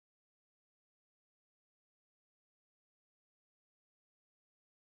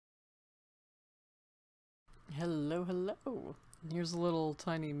Hello, hello! Here's a little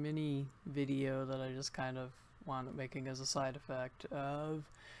tiny mini video that I just kind of wound up making as a side effect of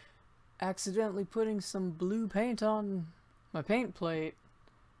accidentally putting some blue paint on my paint plate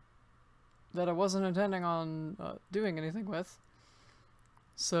that I wasn't intending on doing anything with.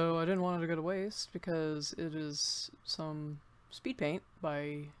 So I didn't want it to go to waste because it is some SpeedPaint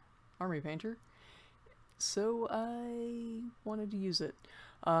by Army Painter. So I wanted to use it.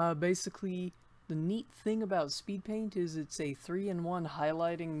 Basically, the neat thing about SpeedPaint is it's a 3-in-1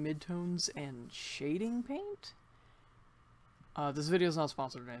 highlighting, midtones, and shading paint. This video is not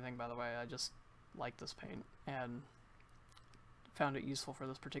sponsored or anything, by the way. I just like this paint and found it useful for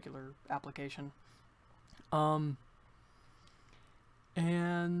this particular application. And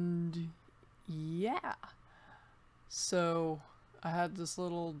yeah, so I had this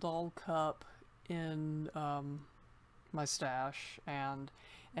little doll cup in my stash, and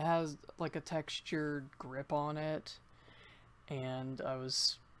it has like a textured grip on it, and I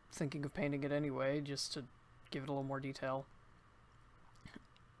was thinking of painting it anyway just to give it a little more detail.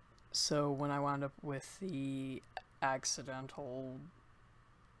 So when I wound up with the accidental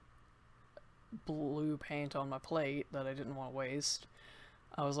blue paint on my plate that I didn't want to waste,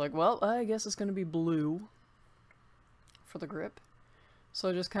 I was like, well, I guess it's going to be blue for the grip. So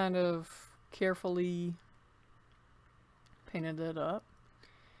I just kind of carefully painted it up.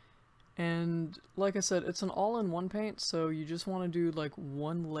 And like I said, it's an all-in-one paint, so you just want to do like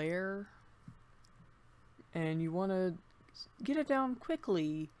one layer, and you want to get it down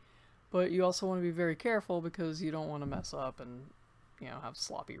quickly, but you also want to be very careful because you don't want to mess up and, you know, have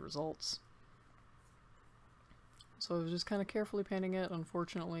sloppy results. So I was just kind of carefully painting it.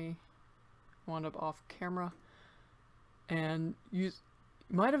 Unfortunately, I wound up off camera, and you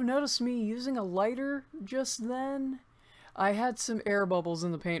might have noticed me using a lighter just then. I had some air bubbles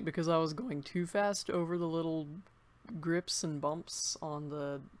in the paint because I was going too fast over the little grips and bumps on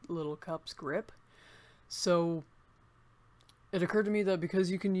the little cup's grip. So it occurred to me that because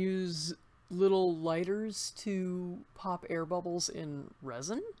you can use little lighters to pop air bubbles in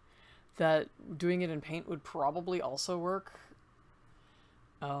resin, that doing it in paint would probably also work,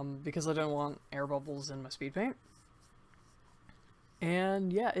 because I don't want air bubbles in my speed paint.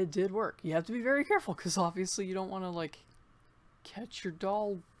 And yeah, it did work. You have to be very careful because obviously you don't want to like catch your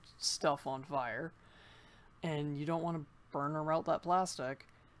doll stuff on fire, and you don't want to burn or melt that plastic.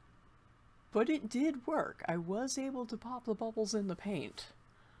 But it did work. I was able to pop the bubbles in the paint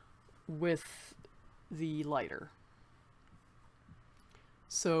with the lighter.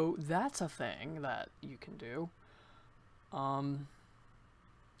 So that's a thing that you can do.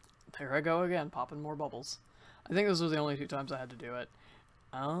 There I go again, popping more bubbles. I think those were the only 2 times I had to do it.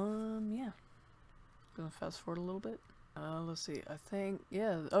 Yeah. Gonna fast forward a little bit. Let's see, I think,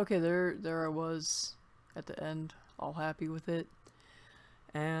 yeah, okay, there I was at the end, all happy with it.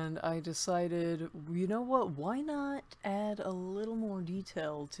 And I decided, you know what, why not add a little more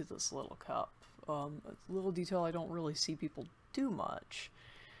detail to this little cup? A little detail I don't really see people do much.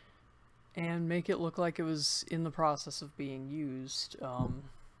 And make it look like it was in the process of being used, and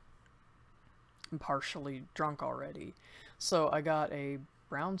partially drunk already. So I got a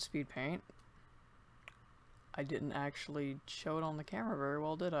brown speed paint. I didn't actually show it on the camera very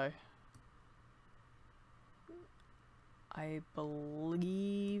well, did I? I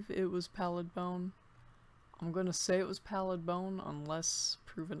believe it was pallid bone. I'm gonna say it was pallid bone unless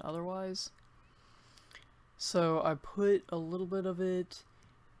proven otherwise. So I put a little bit of it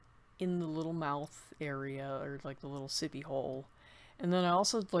in the little mouth area, or like the little sippy hole, and then I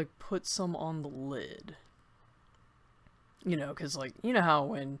also like put some on the lid. You know, because like, you know how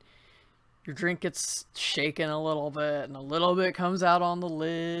when your drink gets shaken a little bit and a little bit comes out on the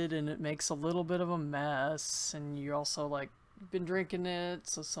lid and it makes a little bit of a mess, and you also like been drinking it,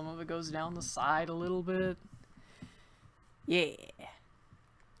 so some of it goes down the side a little bit. Yeah,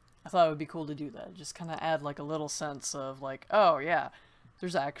 I thought it would be cool to do that. Just kind of add like a little sense of like, oh yeah,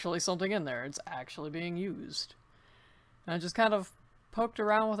 there's actually something in there. It's actually being used. And I just kind of poked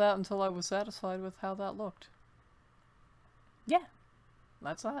around with that until I was satisfied with how that looked. Yeah,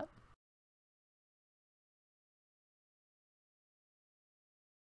 that's that.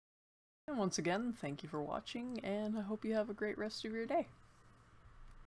 And once again, thank you for watching, and I hope you have a great rest of your day.